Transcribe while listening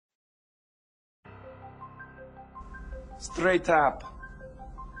Straight up.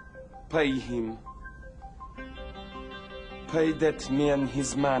 Pay him. Pay that man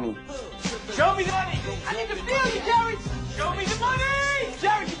his money. Show me the money! I need to feel you, Jerry! Show me the money!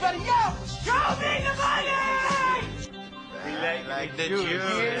 Jerry, you better yell! Show me the money! We like the juice.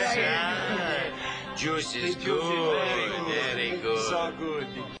 Juice is good. Very good. So good.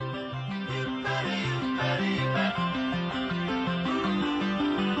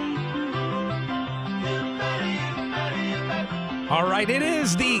 All right, it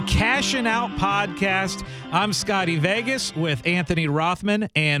is the Cashin Out podcast. I'm Scotty Vegas with Anthony Rothman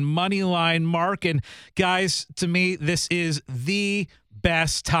and Moneyline Mark. And guys, to me, this is the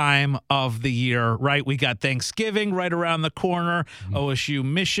best time of the year, right? We got Thanksgiving right around the corner,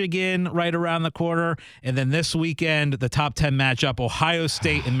 OSU-Michigan right around the corner, and then this weekend, the top 10 matchup, Ohio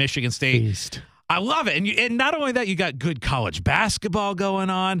State and Michigan State. Beast. I love it. And not only that, you got good college basketball going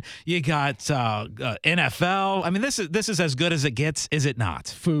on. You got NFL. I mean, this is as good as it gets, is it not?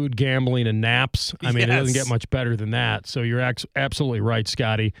 Food, gambling, and naps. I mean, Yes. It doesn't get much better than that. So you're absolutely right,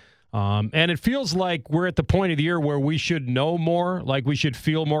 Scotty. And it feels like we're at the point of the year where we should know more, like we should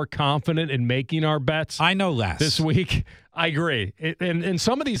feel more confident in making our bets. I know less. This week. I agree. And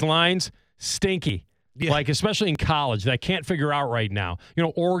some of these lines, stinky. Yeah. Like, especially in college, that I can't figure out right now. You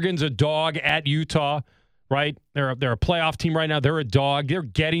know, Oregon's a dog at Utah, right? They're a playoff team right now. They're a dog. They're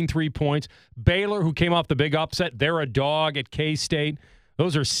getting 3 points. Baylor, who came off the big upset, they're a dog at K-State.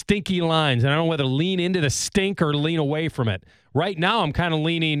 Those are stinky lines, and I don't know whether to lean into the stink or lean away from it. Right now, I'm kind of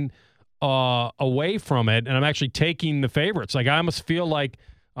leaning away from it, and I'm actually taking the favorites. Like, I almost feel like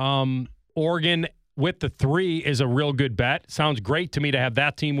Oregon with the 3 is a real good bet. Sounds great to me to have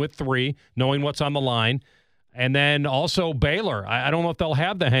that team with 3, knowing what's on the line. And then also Baylor. I don't know if they'll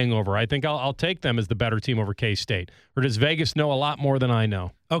have the hangover. I think I'll take them as the better team over K-State. Or does Vegas know a lot more than I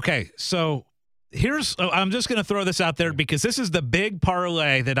know? Okay, so I'm just going to throw this out there because this is the big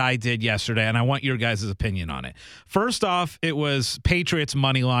parlay that I did yesterday, and I want your guys' opinion on it. First off, it was Patriots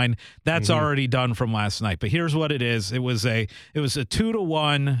money line. That's already done from last night. But here's what it is. It was a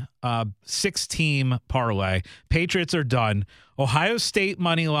 2-1 6-team parlay. Patriots are done. Ohio State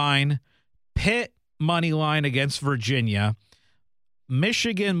money line, Pitt money line against Virginia,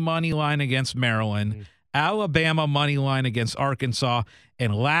 Michigan money line against Maryland, Alabama money line against Arkansas.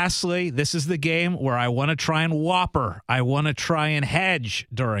 And lastly, this is the game where I want to try and whopper. I want to try and hedge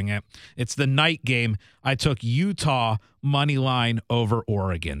during it. It's the night game. I took Utah money line over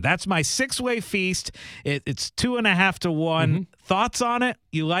Oregon. That's my 6-way feast. It's 2.5 to 1. Thoughts on it?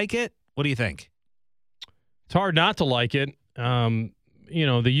 You like it? What do you think? It's hard not to like it. You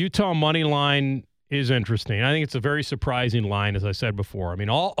know, the Utah money line is interesting. I think it's a very surprising line, as I said before. I mean,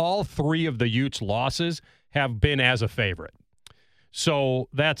 all 3 of the Utes' losses have been as a favorite. So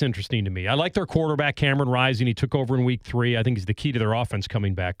that's interesting to me. I like their quarterback, Cameron Rising. He took over in week 3. I think he's the key to their offense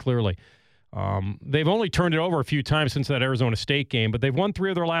coming back, clearly. They've only turned it over a few times since that Arizona State game, but they've won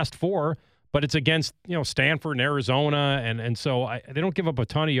 3 of their last 4, but it's against, Stanford and Arizona, and so they don't give up a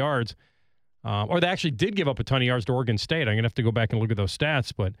ton of yards. Or they actually did give up a ton of yards to Oregon State. I'm going to have to go back and look at those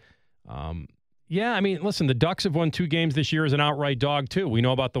stats, but yeah, I mean, listen, the Ducks have won 2 games this year as an outright dog, too. We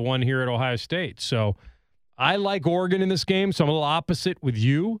know about the one here at Ohio State. So I like Oregon in this game, so I'm a little opposite with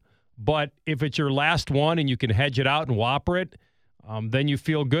you. But if it's your last one and you can hedge it out and whopper it, then you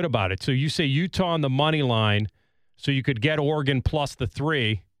feel good about it. So you say Utah on the money line, so you could get Oregon plus the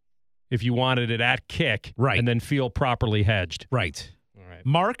 3 if you wanted it at kick, right, and then feel properly hedged. Right. All right.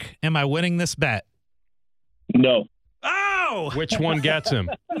 Mark, am I winning this bet? No. Oh! Which one gets him?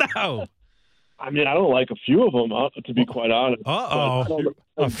 No. I mean, I don't like a few of them, to be quite honest. Uh-oh.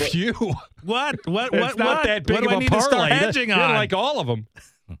 A few? What? It's not that big what do of I a need to start parlay. hedging You on? didn't like all of them.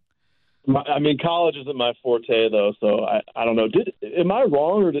 I mean, college isn't my forte, though, so I don't know. Am I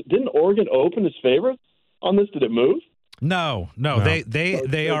wrong, or didn't Oregon open as favorites on this? Did it move? No.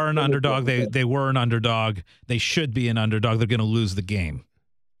 They are an underdog. They were an underdog. They should be an underdog. They're going to lose the game.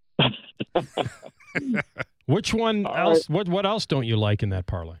 Which one else? What else don't you like in that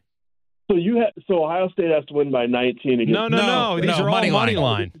parlay? So Ohio State has to win by 19 against. No. These are all money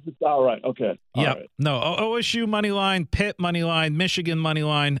line. All right. Okay. All Yep. right. No. OSU money line, Pitt money line, Michigan money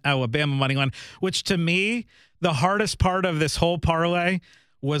line, Alabama money line. Which to me, the hardest part of this whole parlay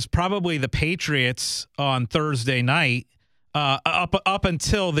was probably the Patriots on Thursday night, up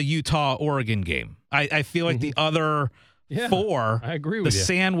until the Utah-Oregon game. I feel like the other 4, I agree with the you.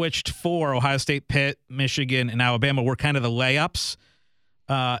 sandwiched 4, Ohio State, Pitt, Michigan, and Alabama were kind of the layups.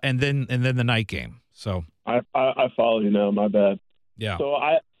 And then the night game. So I follow you now. My bad. Yeah. So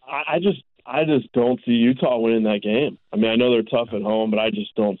I just don't see Utah winning that game. I mean, I know they're tough at home, but I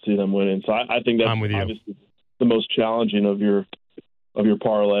just don't see them winning. So I think that's I'm with you. obviously the most challenging of your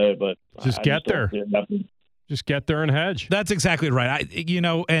parlay. But just get there. Just get there and hedge. That's exactly right.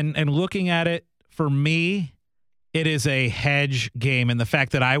 And looking at it, for me, it is a hedge game, and the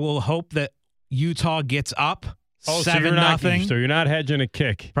fact that I will hope that Utah gets up 7-0. So you're not hedging a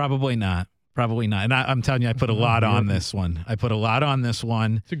kick. Probably not. And I'm telling you, I put a lot on this one. It's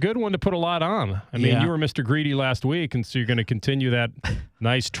a good one to put a lot on. I mean, you were Mr. Greedy last week, and so you're going to continue that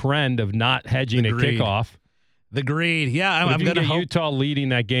nice trend of not hedging a kickoff. The greed. Yeah, I'm going to hope Utah leading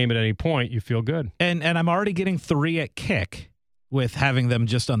that game at any point, you feel good. And I'm already getting 3 at kick with having them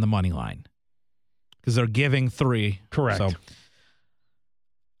just on the money line because they're giving 3. Correct. So.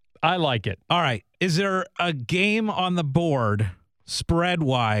 I like it. All right. Is there a game on the board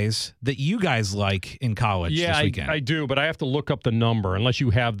spread-wise that you guys like in college this weekend? I do, but I have to look up the number unless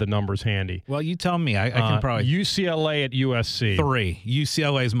you have the numbers handy. Well, you tell me. I can probably... UCLA at USC. 3.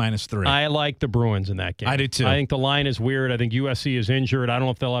 UCLA is -3. I like the Bruins in that game. I do, too. I think the line is weird. I think USC is injured. I don't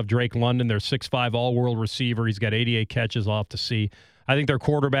know if they'll have Drake London, their 6'5" all-world receiver. He's got 88 catches. I'll have to see. I think their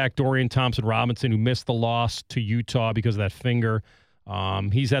quarterback, Dorian Thompson-Robinson, who missed the loss to Utah because of that finger,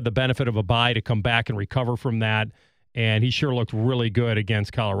 he's had the benefit of a bye to come back and recover from that. And he sure looked really good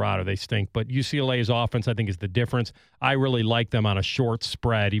against Colorado. They stink. But UCLA's offense, I think, is the difference. I really like them on a short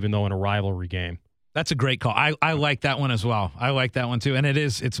spread, even though in a rivalry game. That's a great call. I like that one as well. I like that one, too. And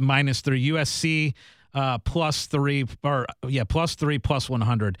it's -3. USC +3, +3,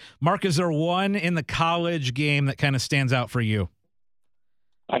 +100. Mark, is there one in the college game that kind of stands out for you?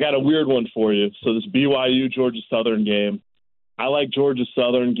 I got a weird one for you. So this BYU-Georgia Southern game, I like Georgia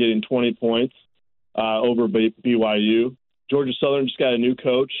Southern getting 20 points. Over BYU. Georgia Southern just got a new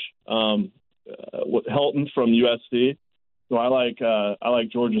coach, Helton from USC. So I like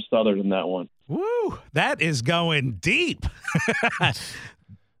Georgia Southern in that one. Woo! That is going deep.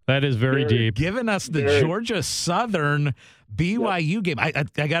 That is very deep. Giving us the Georgia Southern BYU game. I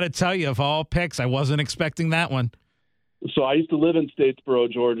got to tell you, of all picks, I wasn't expecting that one. So I used to live in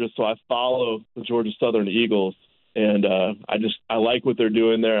Statesboro, Georgia, so I follow the Georgia Southern Eagles, and I like what they're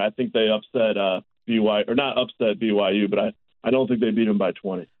doing there. I think they upset BYU, or not upset BYU, but I don't think they beat them by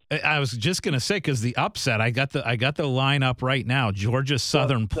 20. I was just going to say, because the upset, I got the line up right now. Georgia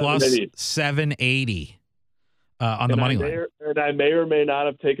Southern plus 780 on the money line. And I may or may not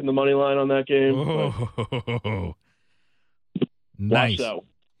have taken the money line on that game. Oh, nice.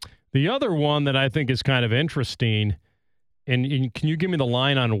 The other one that I think is kind of interesting, and can you give me the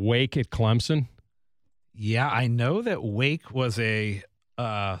line on Wake at Clemson? Yeah, I know that Wake was a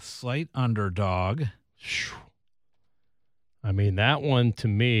slight underdog. I mean, that one to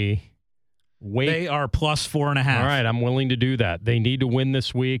me, Wake. They are plus 4.5. All right, I'm willing to do that. They need to win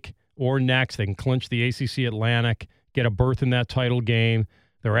this week or next. They can clinch the ACC Atlantic, get a berth in that title game.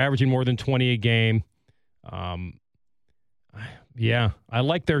 They're averaging more than 20 a game. Yeah, I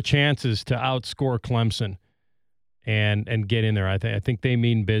like their chances to outscore Clemson and get in there. I think they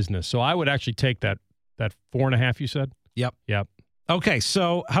mean business. So I would actually take that 4.5 you said? Yep. Okay,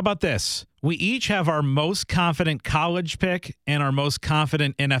 so how about this? We each have our most confident college pick and our most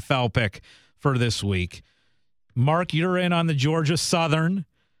confident NFL pick for this week. Mark, you're in on the Georgia Southern.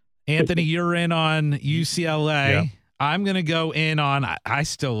 Anthony, you're in on UCLA. Yeah. I'm going to go in on I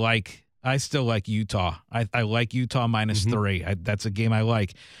still like Utah. I like Utah -3. That's a game I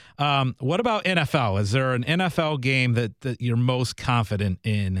like. What about NFL? Is there an NFL game that you're most confident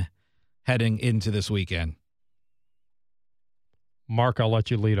in heading into this weekend? Mark, I'll let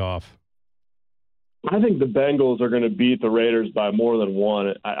you lead off. I think the Bengals are going to beat the Raiders by more than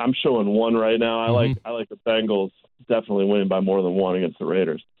 1. I'm showing 1 right now. I like the Bengals definitely winning by more than 1 against the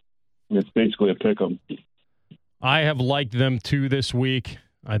Raiders. I mean, it's basically a pick 'em. I have liked them too this week.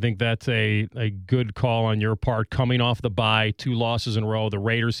 I think that's a good call on your part. Coming off the bye, 2 losses in a row. The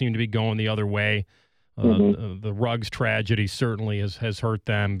Raiders seem to be going the other way. The Ruggs tragedy certainly has hurt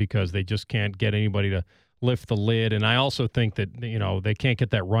them because they just can't get anybody to lift the lid. And I also think that, they can't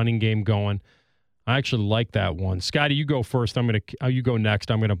get that running game going. I actually like that one. Scotty, you go first. You go next.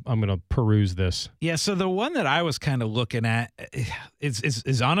 I'm gonna peruse this. Yeah. So the one that I was kind of looking at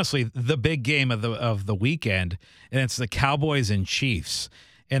is honestly the big game of the weekend, and it's the Cowboys and Chiefs.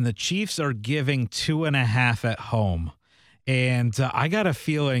 And the Chiefs are giving 2.5 at home. And I got a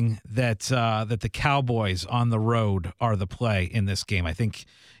feeling that the Cowboys on the road are the play in this game. I think,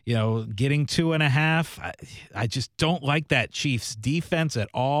 getting 2.5, I just don't like that Chiefs defense at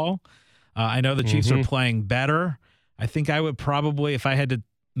all. I know the Chiefs are playing better. I think I would probably, if I had to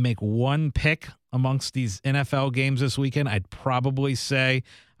make one pick amongst these NFL games this weekend, I'd probably say,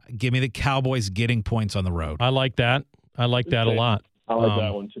 give me the Cowboys getting points on the road. I like that. I like that a lot. I like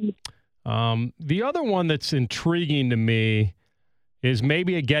that one too. The other one that's intriguing to me is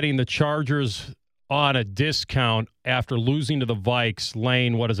maybe getting the Chargers on a discount after losing to the Vikes,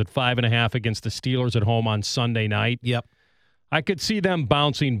 laying, 5.5 against the Steelers at home on Sunday night. Yep. I could see them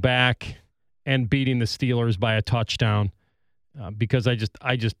bouncing back and beating the Steelers by a touchdown because I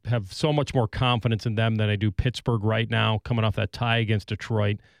just have so much more confidence in them than I do Pittsburgh right now, coming off that tie against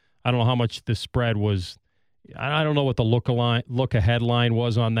Detroit. I don't know how much the spread was. I don't know what the look-ahead line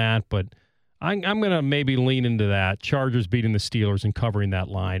was on that, but I'm going to maybe lean into that. Chargers beating the Steelers and covering that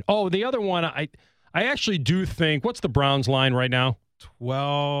line. Oh, the other one, I actually do think, what's the Browns line right now?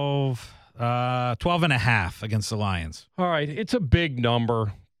 12.5 against the Lions. All right, it's a big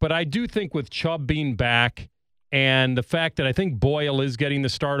number, but I do think with Chubb being back and the fact that I think Boyle is getting the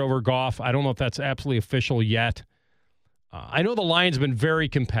start over Goff, I don't know if that's absolutely official yet. I know the Lions have been very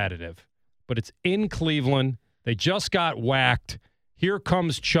competitive, but it's in Cleveland. They just got whacked. Here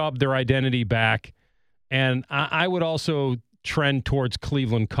comes Chubb, their identity back. And I would also trend towards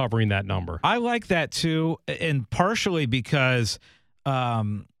Cleveland covering that number. I like that too, and partially because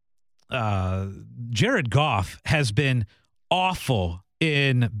Jared Goff has been awful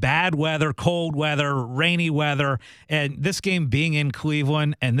in bad weather, cold weather, rainy weather, and this game being in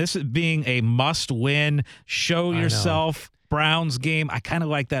Cleveland and this being a must-win, show yourself Browns game, I kind of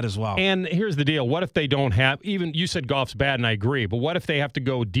like that as well. And here's the deal. What if they don't have, even you said Goff's bad, and I agree, but what if they have to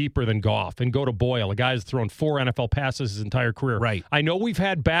go deeper than Goff and go to Boyle, a guy who's thrown 4 NFL passes his entire career? Right. I know we've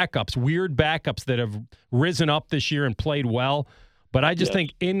had backups, weird backups that have risen up this year and played well, but I just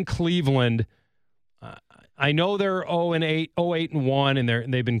think in Cleveland, I know they're 0-8, 0-8-1, and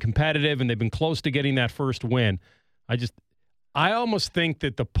they've been competitive and they've been close to getting that first win. I almost think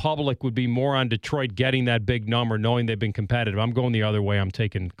that the public would be more on Detroit getting that big number, knowing they've been competitive. I'm going the other way. I'm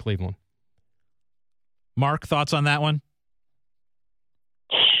taking Cleveland. Mark, thoughts on that one?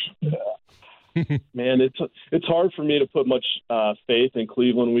 Man, it's hard for me to put much faith in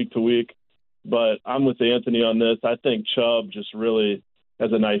Cleveland week to week, but I'm with Anthony on this. I think Chubb just really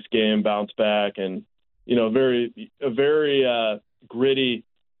has a nice game, bounce back, and a very gritty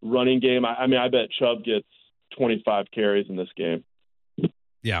running game. I mean, I bet Chubb gets 25 carries in this game.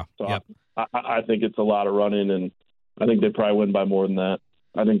 Yeah. So I think it's a lot of running, and I think they probably win by more than that.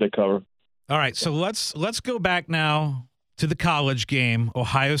 I think they cover. All right, so let's go back now to the college game,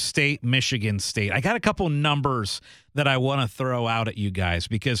 Ohio State, Michigan State. I got a couple numbers that I want to throw out at you guys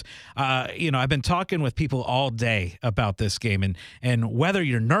because, I've been talking with people all day about this game and whether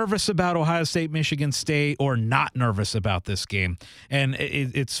you're nervous about Ohio State, Michigan State or not nervous about this game. And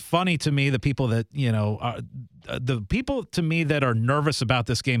it's funny to me, the people that, the people to me that are nervous about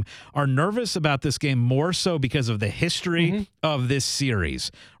this game are nervous about this game more so because of the history of this series,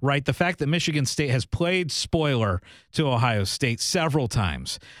 right? The fact that Michigan State has played spoiler to Ohio State several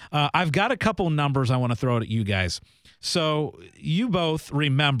times. I've got a couple numbers I want to throw at you guys. So you both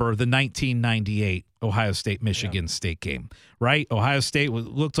remember the 1998 Ohio State-Michigan State game, right? Ohio State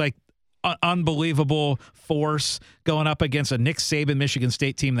looked like an unbelievable force going up against a Nick Saban Michigan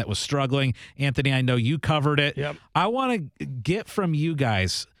State team that was struggling. Anthony, I know you covered it. Yep. I want to get from you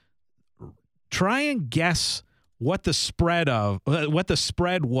guys, try and guess what the spread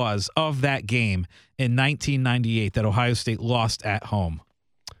was of that game in 1998 that Ohio State lost at home.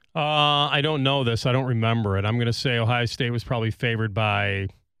 I don't know this. I don't remember it. I'm going to say Ohio State was probably favored by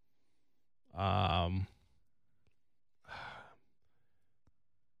I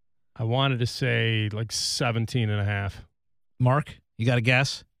wanted to say like 17.5. Mark, you got a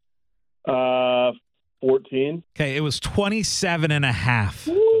guess? 14. Okay, it was 27.5.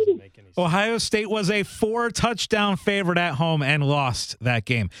 Doesn't make any sense. Ohio State was a 4-touchdown favorite at home and lost that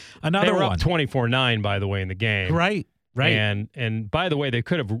game. Another they were one. up 24-9, by the way, in the game. Right. And by the way, they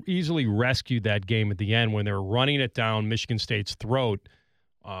could have easily rescued that game at the end when they were running it down Michigan State's throat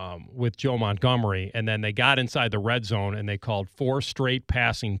with Joe Montgomery, and then they got inside the red zone and they called 4 straight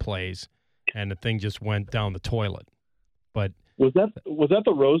passing plays, and the thing just went down the toilet. But was that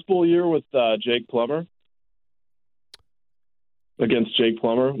the Rose Bowl year with Jake Plummer? Against Jake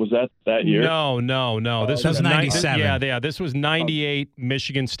Plummer? Was that year? No. This was 97. Yeah. This was 98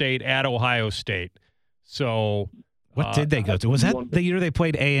 Michigan State at Ohio State. So what did they go to? Was that the year they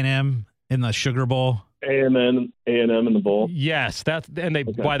played A&M in the Sugar Bowl? A&M in the bowl. Yes, by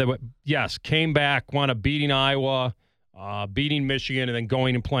the way, came back, wound up beating Iowa, beating Michigan, and then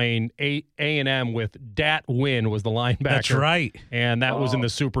going and playing A&M with Dat Wynn was the linebacker. That's right. And that was in the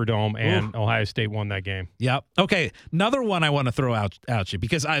Superdome, and Ohio State won that game. Yep. Okay, another one I want to throw out you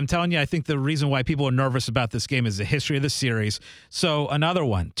because I'm telling you, I think the reason why people are nervous about this game is the history of the series. So another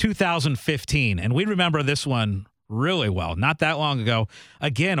one, 2015, and we remember this one really well. Not that long ago.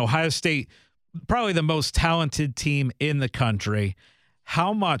 Again, Ohio State, probably the most talented team in the country.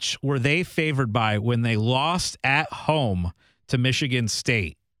 How much were they favored by when they lost at home to Michigan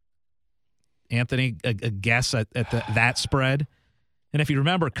State? Anthony, a guess at that spread? And if you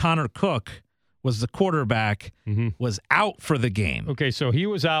remember, Connor Cook was the quarterback, was out for the game. Okay, so he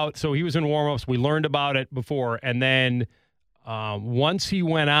was out. So he was in warmups. We learned about it before. And then once he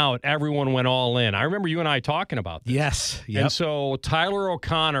went out, everyone went all in. I remember you and I talking about this. Yes. Yep. And so Tyler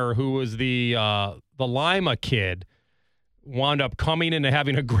O'Connor, who was the Lima kid, wound up coming in and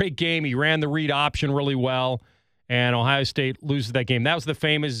having a great game. He ran the read option really well, and Ohio State loses that game. That was the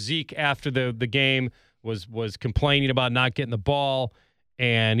famous Zeke after the game was complaining about not getting the ball,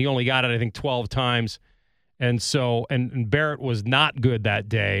 and he only got it, I think, 12 times. And so, and Barrett was not good that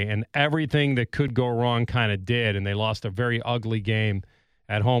day, and everything that could go wrong kind of did, and they lost a very ugly game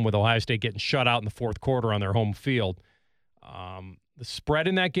at home with Ohio State getting shut out in the fourth quarter on their home field. The spread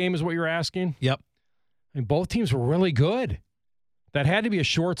in that game is what you're asking? Yep. And both teams were really good. That had to be a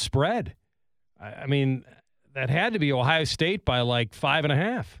short spread. I mean, that had to be Ohio State by like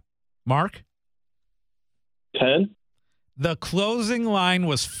 5.5. Mark? 10? The closing line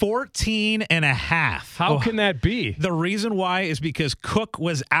was 14.5. How can that be? The reason why is because Cook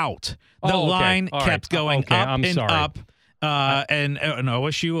was out. The line kept going up and up. And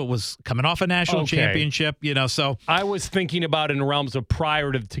OSU was coming off a national championship, so. I was thinking about it in realms of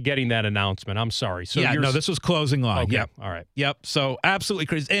prior to getting that announcement. I'm sorry. So this was closing line. Okay. Yep. All right. Yep. So absolutely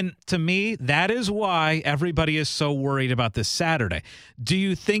crazy. And to me, that is why everybody is so worried about this Saturday. Do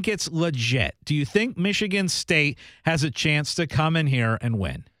you think it's legit? Do you think Michigan State has a chance to come in here and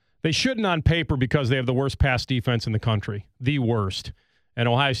win? They shouldn't on paper because they have the worst pass defense in the country. The worst. And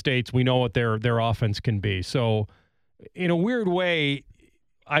Ohio State's, we know what their offense can be. So, in a weird way,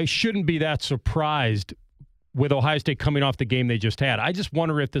 I shouldn't be that surprised with Ohio State coming off the game they just had. I just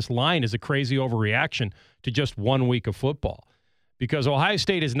wonder if this line is a crazy overreaction to just 1 week of football, because Ohio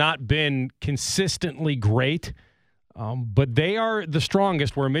State has not been consistently great, but they are the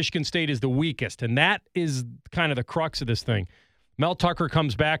strongest where Michigan State is the weakest, and that is kind of the crux of this thing. Mel Tucker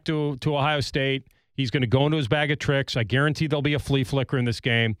comes back to Ohio State. He's going to go into his bag of tricks. I guarantee there'll be a flea flicker in this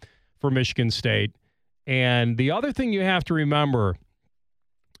game for Michigan State. And the other thing you have to remember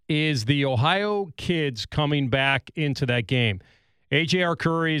is the Ohio kids coming back into that game. A.J.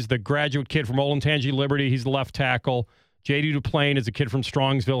 Arcuri is the graduate kid from Olentangy Liberty. He's the left tackle. J.D. Duplain is a kid from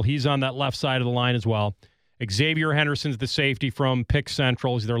Strongsville. He's on that left side of the line as well. Xavier Henderson's the safety from Pick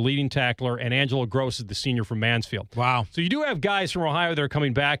Central. He's their leading tackler. And Angelo Gross is the senior from Mansfield. Wow. So you do have guys from Ohio that are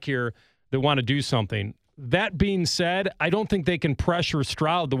coming back here that want to do something. That being said, I don't think they can pressure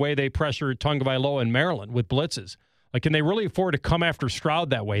Stroud the way they pressure Tagovailoa in Maryland with blitzes. Like, can they really afford to come after Stroud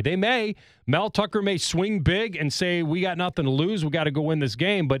that way? They may. Mel Tucker may swing big and say, we got nothing to lose. We got to go win this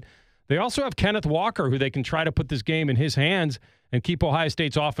game. But they also have Kenneth Walker, who they can try to put this game in his hands and keep Ohio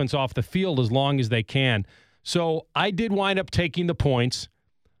State's offense off the field as long as they can. So I did wind up taking the points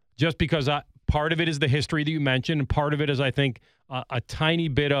just because part of it is the history that you mentioned, and part of it is, I think, a tiny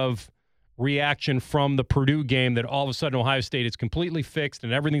bit of reaction from the Purdue game that all of a sudden Ohio State is completely fixed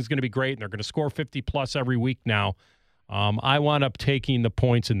and everything's going to be great and they're going to score 50-plus every week now. I wound up taking the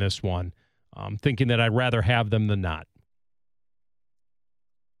points in this one, thinking that I'd rather have them than not.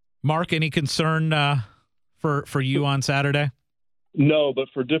 Mark, any concern for you on Saturday? No, but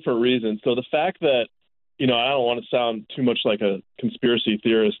for different reasons. So the fact that, I don't want to sound too much like a conspiracy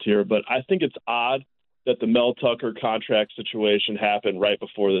theorist here, but I think it's odd that the Mel Tucker contract situation happened right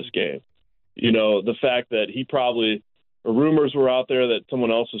before this game. The fact that rumors were out there that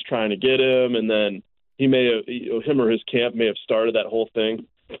someone else was trying to get him, and then him or his camp may have started that whole thing.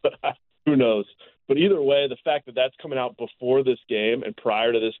 Who knows? But either way, the fact that that's coming out before this game and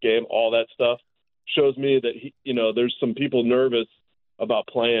prior to this game, all that stuff shows me that, there's some people nervous about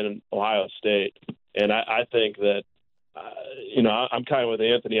playing in Ohio State. And I think that, I'm kind of with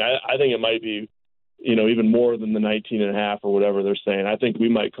Anthony. I think it might be, even more than the 19.5 or whatever they're saying. I think we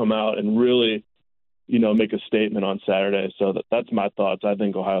might come out and really, make a statement on Saturday. So that's my thoughts. I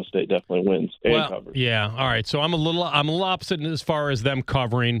think Ohio State definitely wins and covers. Yeah. All right. So I'm a little opposite as far as them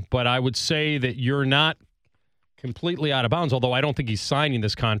covering, but I would say that you're not completely out of bounds, although I don't think he's signing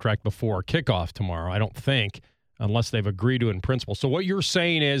this contract before kickoff tomorrow. I don't think, unless they've agreed to it in principle. So what you're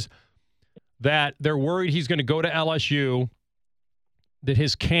saying is that they're worried he's going to go to LSU, that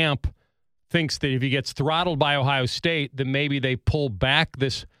his camp thinks that if he gets throttled by Ohio State, then maybe they pull back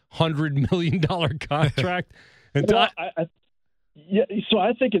this $100 million contract. So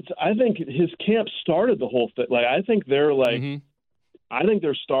I think his camp started the whole thing. Like, I think they're I think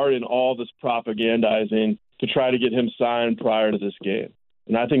they're starting all this propagandizing to try to get him signed prior to this game.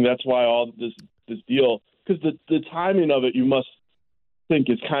 And I think that's why all this deal, because the timing of it, you must think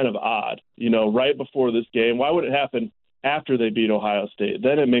is kind of odd, right before this game. Why would it happen after they beat Ohio State?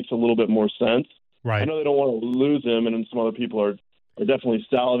 Then it makes a little bit more sense. Right. I know they don't want to lose him, and some other people are definitely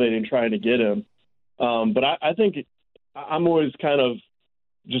salivating trying to get him. But I think I'm always kind of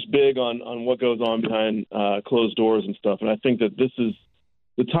just big on what goes on behind closed doors and stuff. And I think that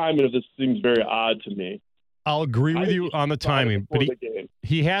the timing of this seems very odd to me. I'll agree with you on the timing, but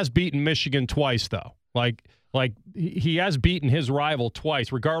he has beaten Michigan twice, though. Like he has beaten his rival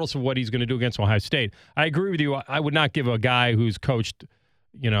twice, regardless of what he's going to do against Ohio State. I agree with you. I would not give a guy who's coached,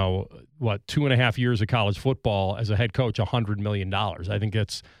 2.5 years of college football as a head coach $100 million. I think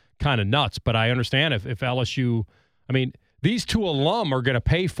that's kind of nuts. But I understand if LSU, these two alum are going to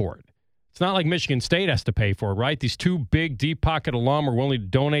pay for it. It's not like Michigan State has to pay for it, right? These two big, deep-pocket alum are willing to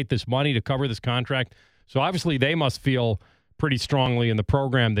donate this money to cover this contract. So obviously they must feel pretty strongly in the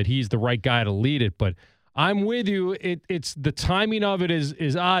program that he's the right guy to lead it. But I'm with you. It's the timing of it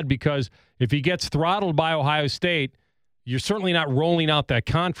is odd, because if he gets throttled by Ohio State, you're certainly not rolling out that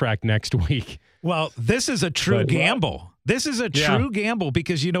contract next week. Well, this is a true gamble. This is a true gamble,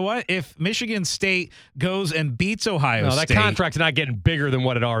 because you know what? If Michigan State goes and beats Ohio State, that contract's not getting bigger than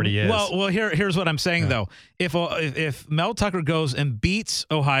what it already is. Well, here's what I'm saying though. If Mel Tucker goes and beats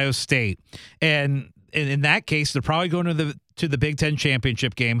Ohio State, and in that case, they're probably going to the Big Ten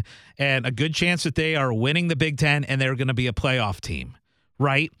championship game, and a good chance that they are winning the Big Ten and they're going to be a playoff team,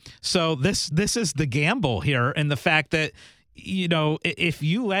 right? So this is the gamble here, and the fact that if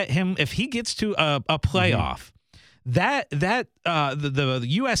you let him, if he gets to a playoff, the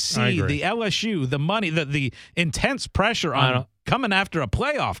USC, the LSU, the money, the intense pressure on coming after a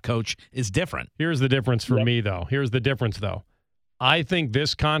playoff coach is different. Here's the difference for me, though. I think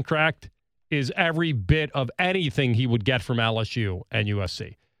this contract is every bit of anything he would get from LSU and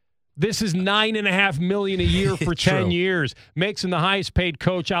USC. This is $9.5 million a year for 10 years. Makes him the highest paid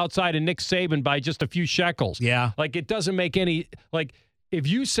coach outside of Nick Saban by just a few shekels. Yeah. It doesn't make any, if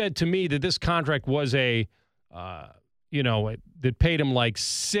you said to me that this contract was that paid him like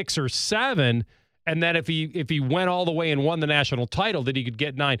 6 or 7, and that if he went all the way and won the national title, that he could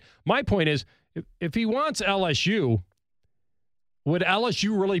get 9. My point is, if he wants LSU, would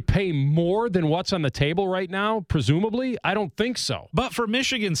LSU really pay more than what's on the table right now? Presumably, I don't think so. But for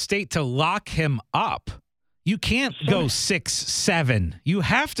Michigan State to lock him up, you can't go 6, 7. You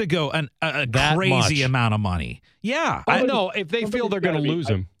have to go a crazy amount of money. Yeah, I know. If they feel they're going to lose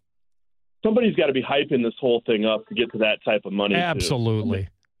him, somebody's got to be hyping this whole thing up to get to that type of money. Absolutely.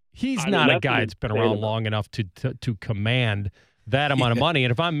 He's not a guy that's been around long enough to command that amount of money.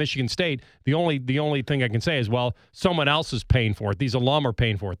 And if I'm Michigan State, the only thing I can say is, well, someone else is paying for it. These alum are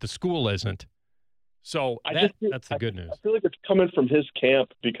paying for it. The school isn't. So that's the good news. I feel like it's coming from his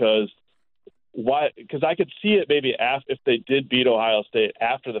camp, because I could see it maybe if they did beat Ohio State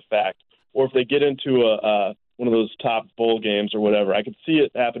after the fact, or if they get into one of those top bowl games or whatever. I could see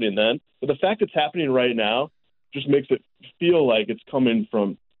it happening then. But the fact it's happening right now just makes it feel like it's coming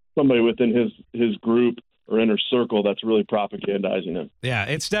from somebody within his group or inner circle that's really propagandizing him. Yeah,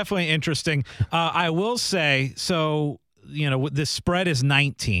 it's definitely interesting. I will say, so, the spread is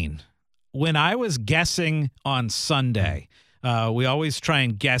 19. When I was guessing on Sunday, we always try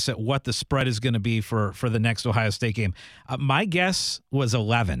and guess at what the spread is going to be for the next Ohio State game. My guess was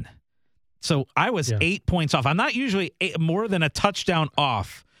 11. So I was 8 points off. I'm not usually more than a touchdown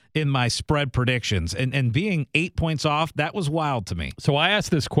off in my spread predictions, and being 8 points off, that was wild to me. So I asked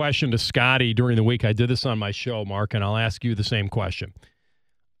this question to Scotty during the week. I did this on my show, Mark, and I'll ask you the same question.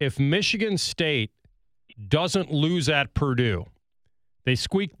 If Michigan State doesn't lose at Purdue, they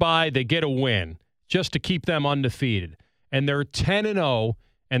squeak by, they get a win just to keep them undefeated, and they're 10-0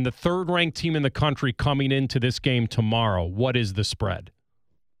 and the third-ranked team in the country coming into this game tomorrow, what is the spread?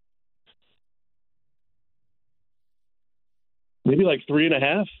 Maybe like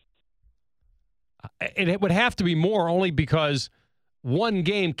 3.5. It would have to be more, only because one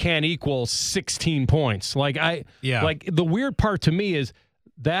game can't equal 16 points. Like the weird part to me is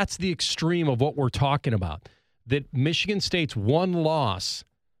that's the extreme of what we're talking about. That Michigan State's one loss,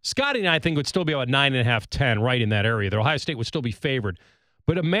 Scotty and I think would still be about 9.5, 10, right in that area. That Ohio State would still be favored.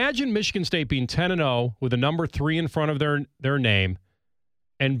 But imagine Michigan State being 10-0 with a number 3 in front of their name,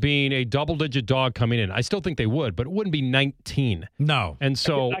 and being a double-digit dog coming in. I still think they would, but it wouldn't be 19. No. And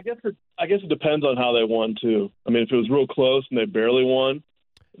so I guess it depends on how they won too. I mean, if it was real close and they barely won,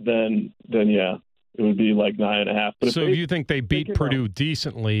 then yeah, it would be like 9.5. But if you think they beat Purdue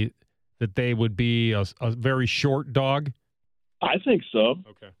decently, that they would be a very short dog? I think so.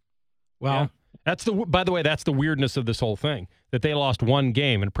 Okay. Well, By the way, that's the weirdness of this whole thing, that they lost one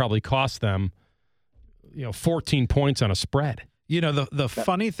game and it probably cost them, 14 points on a spread. The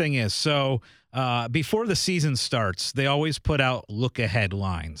funny thing is, so before the season starts, they always put out look-ahead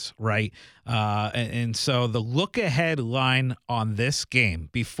lines, right? And so the look-ahead line on this game,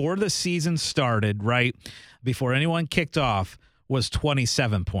 before the season started, right, before anyone kicked off, was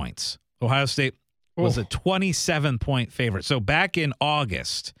 27 points. Ohio State was a 27-point favorite. So back in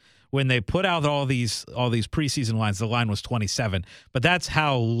August, when they put out all these preseason lines, the line was 27. But that's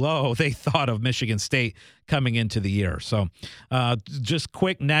how low they thought of Michigan State coming into the year. So just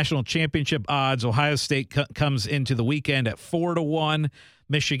quick national championship odds. Ohio State comes into the weekend at 4-1.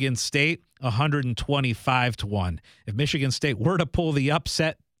 Michigan State 125-1. If Michigan State were to pull the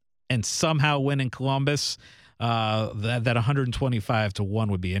upset and somehow win in Columbus, that 125-1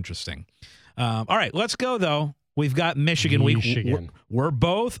 would be interesting. All right, let's go though. We've got Michigan. We're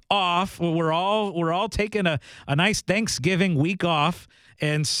both off. We're all taking a nice Thanksgiving week off.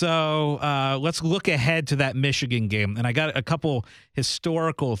 And so let's look ahead to that Michigan game. And I got a couple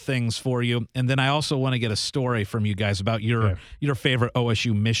historical things for you. And then I also want to get a story from you guys about your favorite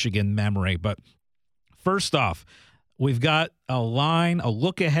OSU-Michigan memory. But first off, we've got a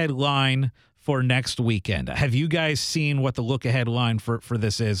look-ahead line for next weekend. Have you guys seen what the look-ahead line for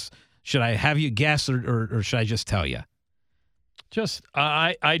this is? Should I have you guess or should I just tell you? Just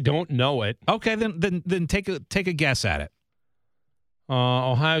I don't know it. Okay, then take a guess at it.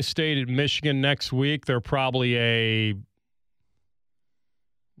 Ohio State at Michigan next week. They're probably a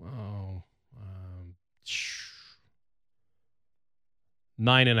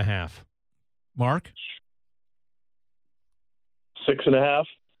 9.5. Mark? 6.5.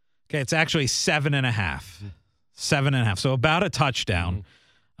 Okay, it's actually 7.5. 7.5. So about a touchdown.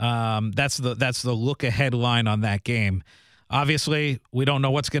 That's the look ahead line on that game. Obviously, we don't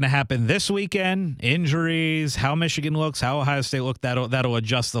know what's going to happen this weekend. Injuries, how Michigan looks, how Ohio State looks. That'll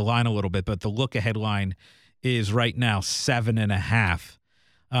adjust the line a little bit. But the look ahead line is right now 7.5.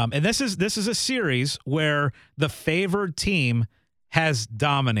 And this is a series where the favored team has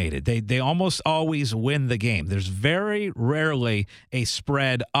dominated. They almost always win the game. There's very rarely a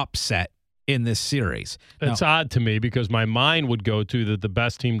spread upset in this series. It's odd to me because my mind would go to that the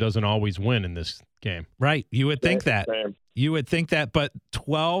best team doesn't always win in this game. Right. You would think that. You would think that, but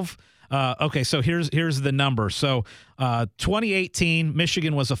 12. Okay, so here's the number. So 2018,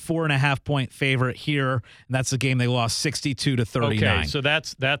 Michigan was a 4.5-point favorite here, and that's the game they lost 62-39. Okay, so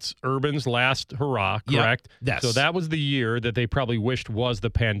that's Urban's last hurrah, correct? Yep. Yes. So that was the year that they probably wished was the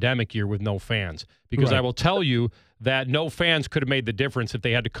pandemic year with no fans. Because right. I will tell you that no fans could have made the difference if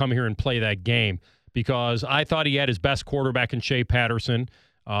they had to come here and play that game. Because I thought he had his best quarterback in Shea Patterson,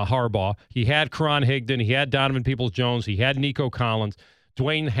 Harbaugh. He had Karan Higdon. He had Donovan Peoples-Jones. He had Nico Collins.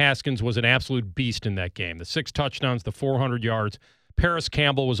 Dwayne Haskins was an absolute beast in that game. The 6 touchdowns, the 400 yards. Paris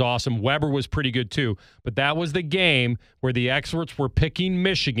Campbell was awesome. Weber was pretty good too. But that was the game where the experts were picking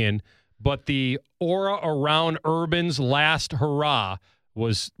Michigan, but the aura around Urban's last hurrah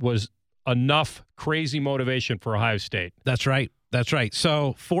was enough crazy motivation for Ohio State. That's right. That's right.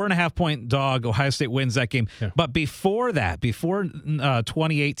 So 4.5-point dog, Ohio State wins that game. Yeah. But before that, before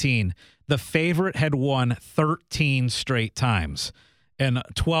 2018, the favorite had won 13 straight times. And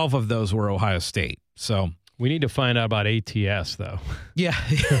 12 of those were Ohio State. So we need to find out about ATS, though. Yeah.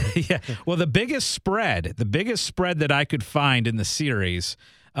 Yeah. Well, the biggest spread that I could find in the series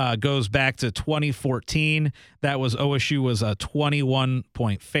goes back to 2014. That was OSU was a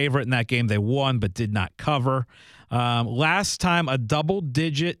 21-point favorite in that game. They won but did not cover. Last time a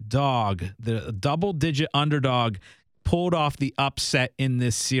double-digit underdog pulled off the upset in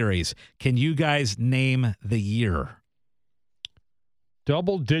this series. Can you guys name the year?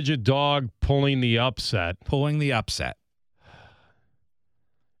 Double-digit dog pulling the upset. Pulling the upset.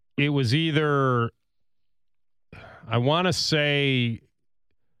 It was either, I want to say,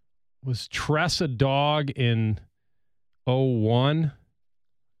 was Tress a dog in 01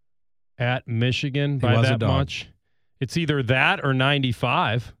 at Michigan by that much? It's either that or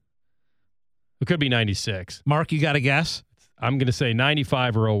 95. It could be 96. Mark, you got a guess? I'm going to say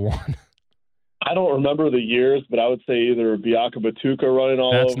 95 or 01. I don't remember the years, but I would say either Bianca Batuka running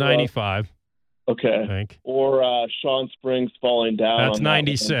all over. That's 95. Okay. I think. Or Sean Springs falling down. That's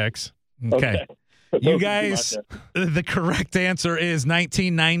 96. Okay. You guys, the correct answer is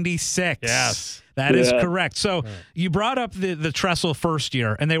 1996. Yes. That is correct. So you brought up the Tressel first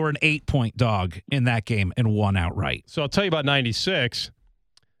year, and they were an 8-point dog in that game and won outright. So I'll tell you about 96.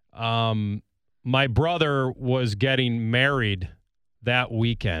 My brother was getting married that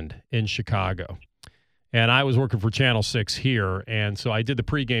weekend in Chicago. And I was working for Channel 6 here, and so I did the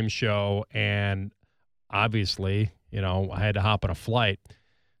pregame show, and obviously, I had to hop on a flight.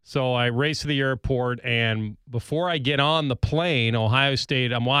 So I raced to the airport, and before I get on the plane,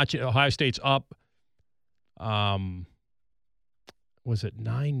 I'm watching Ohio State's up, was it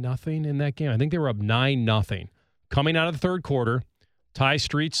 9-0 in that game? I think they were up 9-0. Coming out of the third quarter, Ty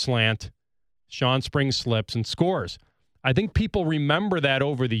Street slant, Sean Springs slips and scores. I think people remember that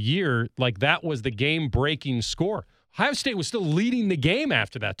over the year, like that was the game-breaking score. Ohio State was still leading the game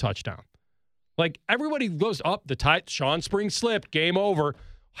after that touchdown. Like, everybody goes up, Sean Springs slipped, game over.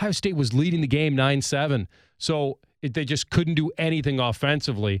 Ohio State was leading the game 9-7. So they just couldn't do anything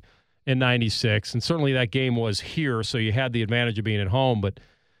offensively in 96. And certainly that game was here, so you had the advantage of being at home. But,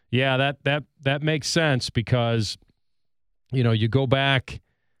 yeah, that makes sense because, you go back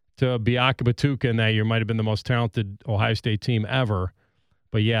to Biaka Batuka in that year, might have been the most talented Ohio State team ever.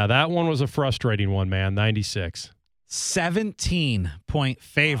 But, yeah, that one was a frustrating one, man, 96. 17-point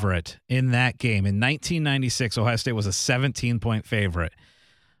favorite in that game. In 1996, Ohio State was a 17-point favorite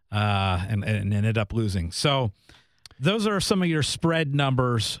and ended up losing. So those are some of your spread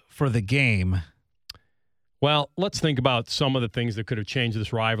numbers for the game. Well, let's think about some of the things that could have changed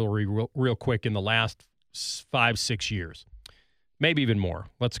this rivalry real quick in the last 5-6 years. Maybe even more.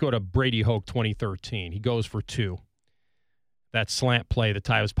 Let's go to Brady Hoke 2013. He goes for 2. That slant play that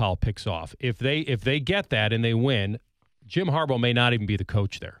Tyus Powell picks off. If they get that and they win, Jim Harbaugh may not even be the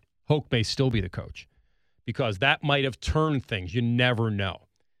coach there. Hoke may still be the coach because that might have turned things. You never know.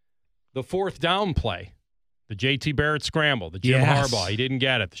 The fourth down play, the J.T. Barrett scramble, the Jim Harbaugh, he didn't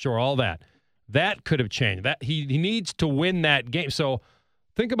get it. Sure, all that. That could have changed. That he needs to win that game. So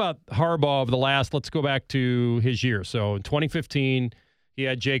think about Harbaugh of the last, let's go back to his year. So in 2015, he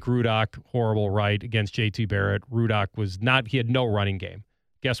had Jake Rudock, horrible, right, against J.T. Barrett. Rudock he had no running game.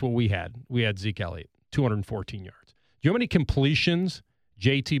 Guess what we had? We had Zeke Elliott, 214 yards. Do you know how many completions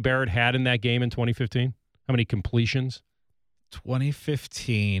J.T. Barrett had in that game in 2015? How many completions?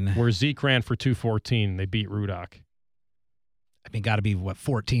 2015. Where Zeke ran for 214. They beat Rudock. I mean, got to be,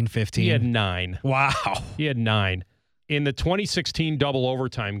 14, 15? He had 9. Wow. He had 9. In the 2016 double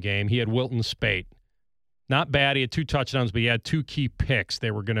overtime game, he had Wilton Spate. Not bad. He had 2 touchdowns, but he had 2 key picks.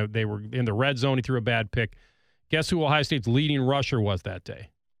 They were in the red zone. He threw a bad pick. Guess who Ohio State's leading rusher was that day?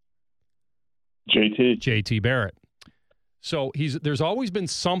 J.T. Barrett. So there's always been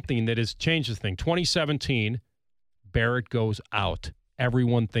something that has changed this thing. 2017, Barrett goes out.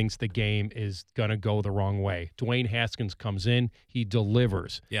 Everyone thinks the game is going to go the wrong way. Dwayne Haskins comes in. He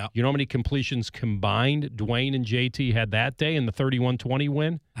delivers. Yeah. You know how many completions combined Dwayne and JT had that day in the 31-20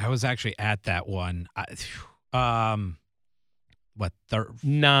 win? I was actually at that one. 9. Oh,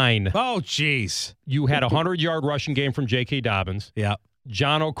 jeez. You had a 100-yard rushing game from J.K. Dobbins. Yeah.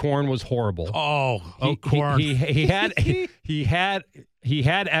 John O'Corn was horrible. O'Corn. He had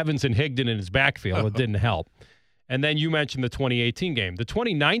Evans and Higdon in his backfield. It didn't help. And then you mentioned the 2018 game. The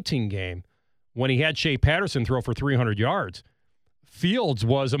 2019 game, when he had Shea Patterson throw for 300 yards, Fields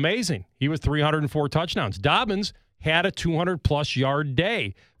was amazing. He was 304 touchdowns. Dobbins had a 200-plus yard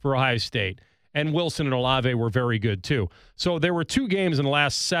day for Ohio State. And Wilson and Olave were very good, too. So there were 2 games in the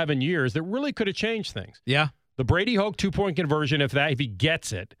last 7 years that really could have changed things. Yeah. The Brady Hoke 2-point conversion, if he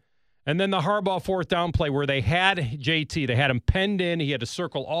gets it. And then the Harbaugh fourth down play where they had JT. They had him penned in. He had to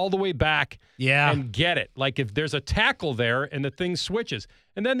circle all the way back and get it. Like if there's a tackle there and the thing switches.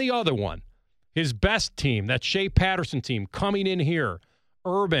 And then the other one, his best team, that Shea Patterson team coming in here.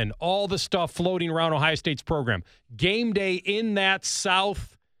 Urban, all the stuff floating around Ohio State's program. Game day in that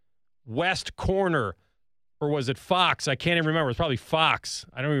southwest corner. Or was it Fox? I can't even remember. It's probably Fox.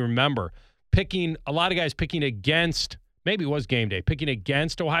 I don't even remember. A lot of guys picking against, maybe it was game day, picking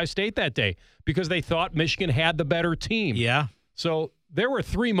against Ohio State that day because they thought Michigan had the better team. Yeah. So there were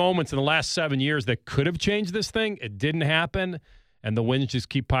 3 moments in the last 7 years that could have changed this thing. It didn't happen, and the wins just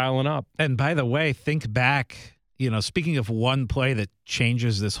keep piling up. And by the way, think back, speaking of one play that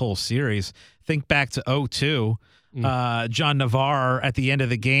changes this whole series, think back to 2002. John Navarre at the end of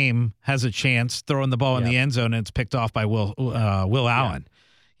the game has a chance throwing the ball in the end zone, and it's picked off by Will Allen.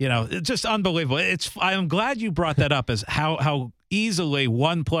 It's just unbelievable. I'm glad you brought that up as how easily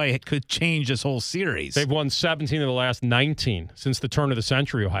one play could change this whole series. They've won 17 of the last 19 since the turn of the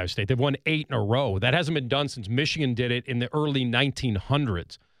century, Ohio State. They've won 8 in a row. That hasn't been done since Michigan did it in the early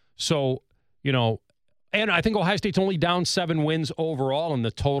 1900s. So, and I think Ohio State's only down 7 wins overall in the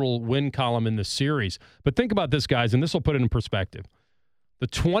total win column in the series. But think about this, guys, and this will put it in perspective. The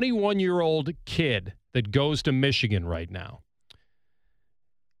 21-year-old kid that goes to Michigan right now,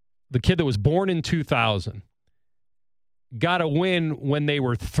 the kid that was born in 2000, got a win when they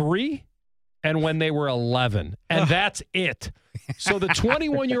were 3 and when they were 11. And that's it. So the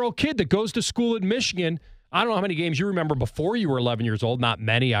 21-year-old kid that goes to school at Michigan, I don't know how many games you remember before you were 11 years old. Not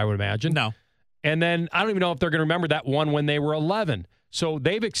many, I would imagine. No. And then I don't even know if they're going to remember that one when they were 11. So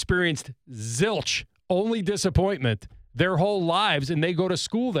they've experienced zilch, only disappointment their whole lives, and they go to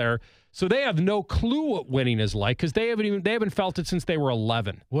school there. So they have no clue what winning is like because they haven't felt it since they were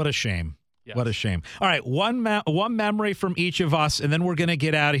 11. What a shame. Yes. What a shame. All right, one memory from each of us, and then we're going to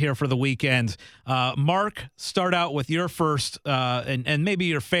get out of here for the weekend. Mark, start out with your first and maybe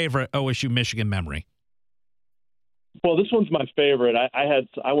your favorite OSU-Michigan memory. Well, this one's my favorite.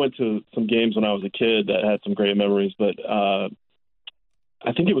 I went to some games when I was a kid that had some great memories, but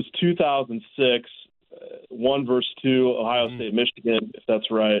I think it was 2006, 1-2, Ohio State, Michigan, if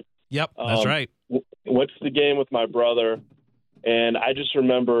that's right. Yep, that's right. Went to the game with my brother, and I just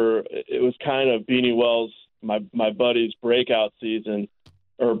remember it was kind of Beanie Wells, my buddy's breakout season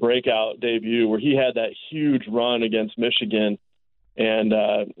or breakout debut, where he had that huge run against Michigan and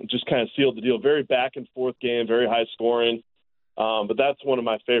just kind of sealed the deal. Very back and forth game, very high scoring. But that's one of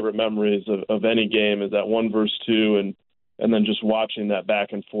my favorite memories of any game is that 1-2 and then just watching that back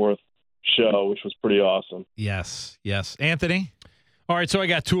and forth show, which was pretty awesome. Yes. Anthony? All right, so I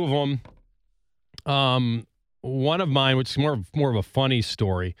got two of them. One of mine, which is more of a funny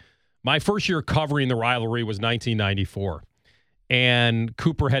story. My first year covering the rivalry was 1994, and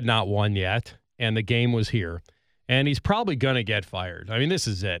Cooper had not won yet, and the game was here, and he's probably going to get fired. I mean, this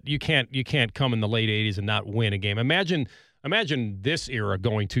is it. You can't come in the late 80s and not win a game. Imagine this era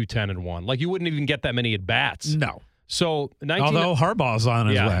going 2-10-1. Like you wouldn't even get that many at bats. No. So although Harbaugh's on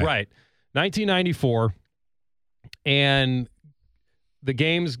his way. Yeah, right. 1994, and the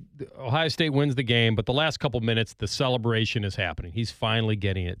game's Ohio State wins the game, but the last couple minutes, the celebration is happening. He's finally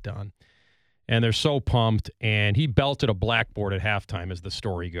getting it done. And they're so pumped, and he belted a blackboard at halftime, as the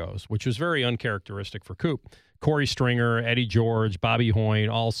story goes, which was very uncharacteristic for Coop. Corey Stringer, Eddie George, Bobby Hoyne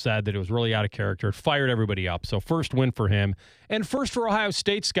all said that it was really out of character. It fired everybody up. So first win for him, and first for Ohio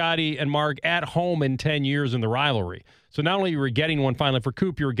State, Scotty and Mark, at home in 10 years in the rivalry. So not only were you getting one finally for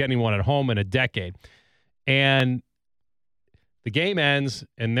Coop, you were getting one at home in a decade. And the game ends,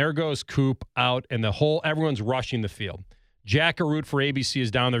 and there goes Coop out, and everyone's rushing the field. Jack Arute for ABC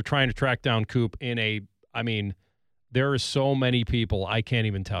is down there trying to track down Coop there are so many people, I can't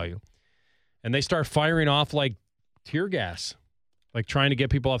even tell you. And they start firing off like tear gas, like trying to get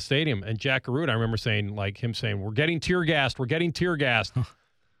people off stadium. And Jack Arute, I remember saying, we're getting tear gassed.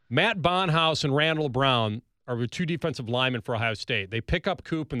 Matt Bonhouse and Randall Brown are the two defensive linemen for Ohio State. They pick up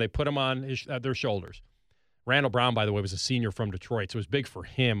Coop, and they put him on their shoulders. Randall Brown, by the way, was a senior from Detroit, so it was big for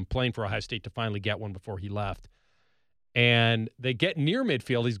him playing for Ohio State to finally get one before he left. And they get near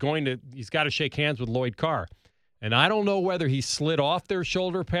midfield. He's got to shake hands with Lloyd Carr. And I don't know whether he slid off their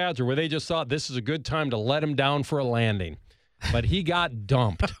shoulder pads or whether they just thought this is a good time to let him down for a landing. But he got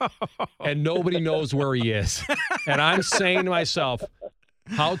dumped, and nobody knows where he is. And I'm saying to myself,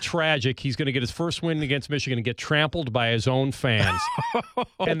 how tragic he's going to get his first win against Michigan and get trampled by his own fans.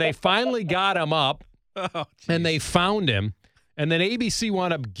 And they finally got him up. And they found him, and then ABC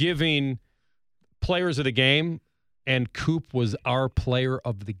wound up giving players of the game, and Coop was our player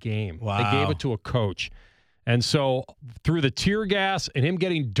of the game. Wow. They gave it to a coach. And so through the tear gas and him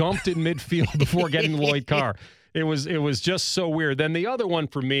getting dumped in midfield before getting Lloyd Carr, it was just so weird. Then the other one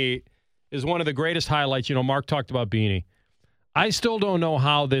for me is one of the greatest highlights. You know, Mark talked about Beanie. I still don't know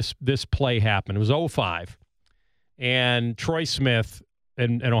how this play happened. It was 2005, and Troy Smith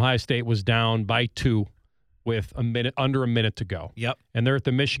and Ohio State was down by 2 with under a minute to go. Yep. And they're at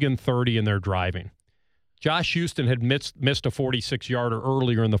the Michigan 30, and they're driving. Josh Houston had missed a 46-yarder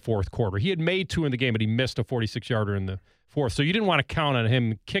earlier in the fourth quarter. He had made 2 in the game, but he missed a 46-yarder in the fourth. So you didn't want to count on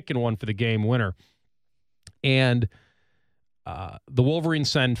him kicking one for the game winner. And the Wolverines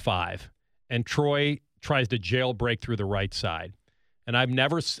send 5, and Troy tries to jailbreak through the right side. And I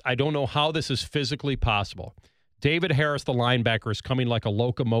don't know how this is physically possible. David Harris, the linebacker, is coming like a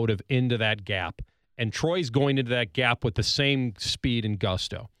locomotive into that gap, and Troy's going into that gap with the same speed and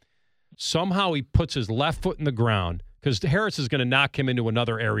gusto. Somehow he puts his left foot in the ground because Harris is going to knock him into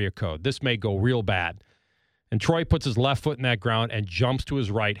another area code. This may go real bad. And Troy puts his left foot in that ground and jumps to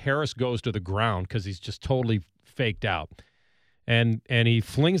his right. Harris goes to the ground because he's just totally faked out. And he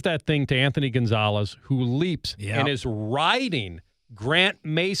flings that thing to Anthony Gonzalez, who leaps and is riding Grant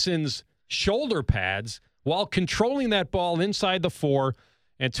Mason's shoulder pads while controlling that ball inside the 4.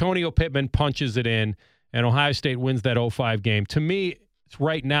 Antonio Pittman punches it in, and Ohio State wins that 2005 game. To me,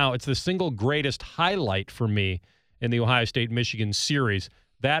 right now, it's the single greatest highlight for me in the Ohio State-Michigan series.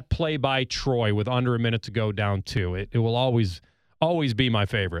 That play by Troy with under a minute to go down 2. It will always always be my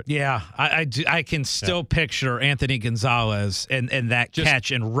favorite. Yeah, I can still picture Anthony Gonzalez and that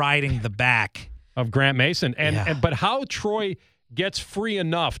catch and riding the back of Grant Mason. But how Troy gets free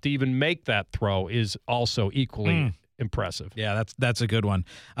enough to even make that throw is also equally impressive. Yeah, that's a good one.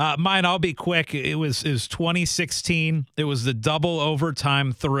 Mine, I'll be quick. It was 2016. It was the double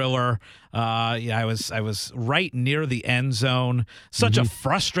overtime thriller. I was right near the end zone. Such a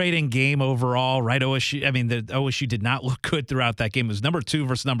frustrating game overall, right? OSU. I mean, the OSU did not look good throughout that game. It was number 2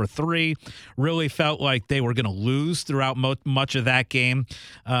 versus number 3. Really felt like they were going to lose throughout much of that game.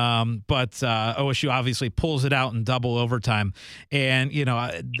 But OSU obviously pulls it out in double overtime. And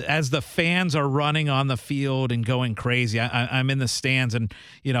as the fans are running on the field and going crazy, I'm in the stands and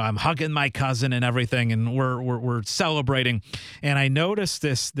I'm hugging my cousin and everything, and we're celebrating. And I noticed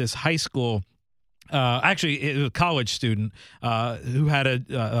this high school. Actually, it was a college student who had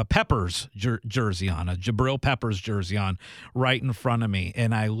a Peppers jersey on, a Jabril Peppers jersey on, right in front of me.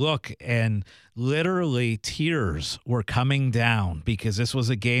 And I look, and literally tears were coming down because this was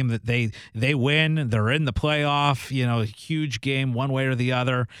a game that they win. They're in the playoff, huge game one way or the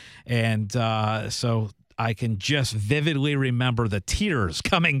other. And so I can just vividly remember the tears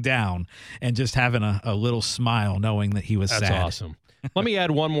coming down and just having a little smile knowing that he was sad. That's awesome. Let me add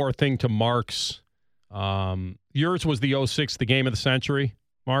one more thing to Mark's. Yours was the 06, the game of the century,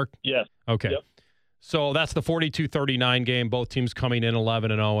 Mark? Yes. Okay. Yep. So that's the 42-39 game, both teams coming in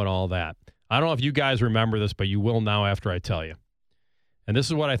 11-0 and all that. I don't know if you guys remember this, but you will now after I tell you. And this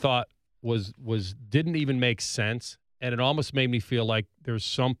is what I thought didn't even make sense, and it almost made me feel like there's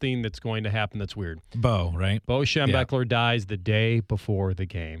something that's going to happen that's weird. Bo, right? Bo Schembechler dies the day before the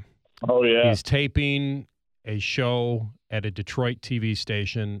game. Oh, yeah. He's taping a show at a Detroit TV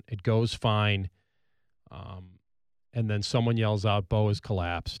station. It goes fine. And then someone yells out, Bo has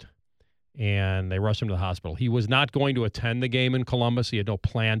collapsed. And they rush him to the hospital. He was not going to attend the game in Columbus. He had no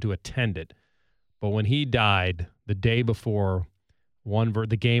plan to attend it. But when he died the day before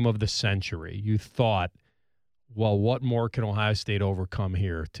the game of the century, you thought, well, what more can Ohio State overcome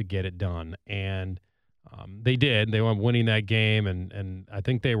here to get it done? And they did. They went winning that game, and I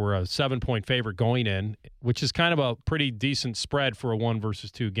think they were a 7-point favorite going in, which is kind of a pretty decent spread for a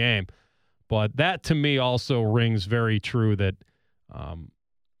 1-2 game. But that, to me, also rings very true that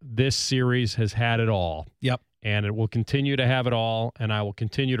this series has had it all. Yep. And it will continue to have it all, and I will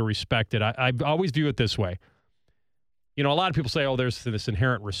continue to respect it. I always view it this way. A lot of people say, oh, there's this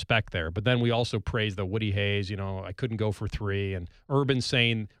inherent respect there. But then we also praise the Woody Hayes, I couldn't go for 3. And Urban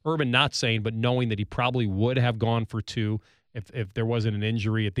not saying, but knowing that he probably would have gone for 2 if there wasn't an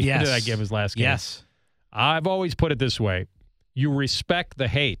injury at the end of that game, his last game. Yes. I've always put it this way. You respect the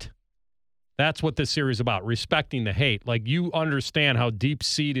hate. That's what this series is about, respecting the hate. Like, you understand how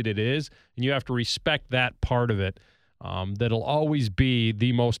deep-seated it is, and you have to respect that part of it. That'll always be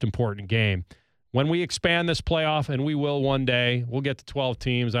the most important game. When we expand this playoff, and we will one day, we'll get to 12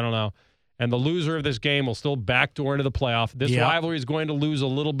 teams, I don't know, and the loser of this game will still backdoor into the playoff. This rivalry is going to lose a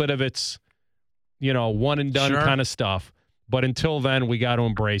little bit of its, one-and-done kind of stuff. But until then, we got to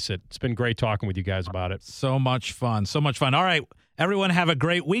embrace it. It's been great talking with you guys about it. So much fun. So much fun. All right, everyone have a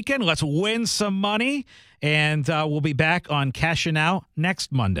great weekend. Let's win some money, and we'll be back on Cashin' Out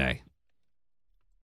next Monday.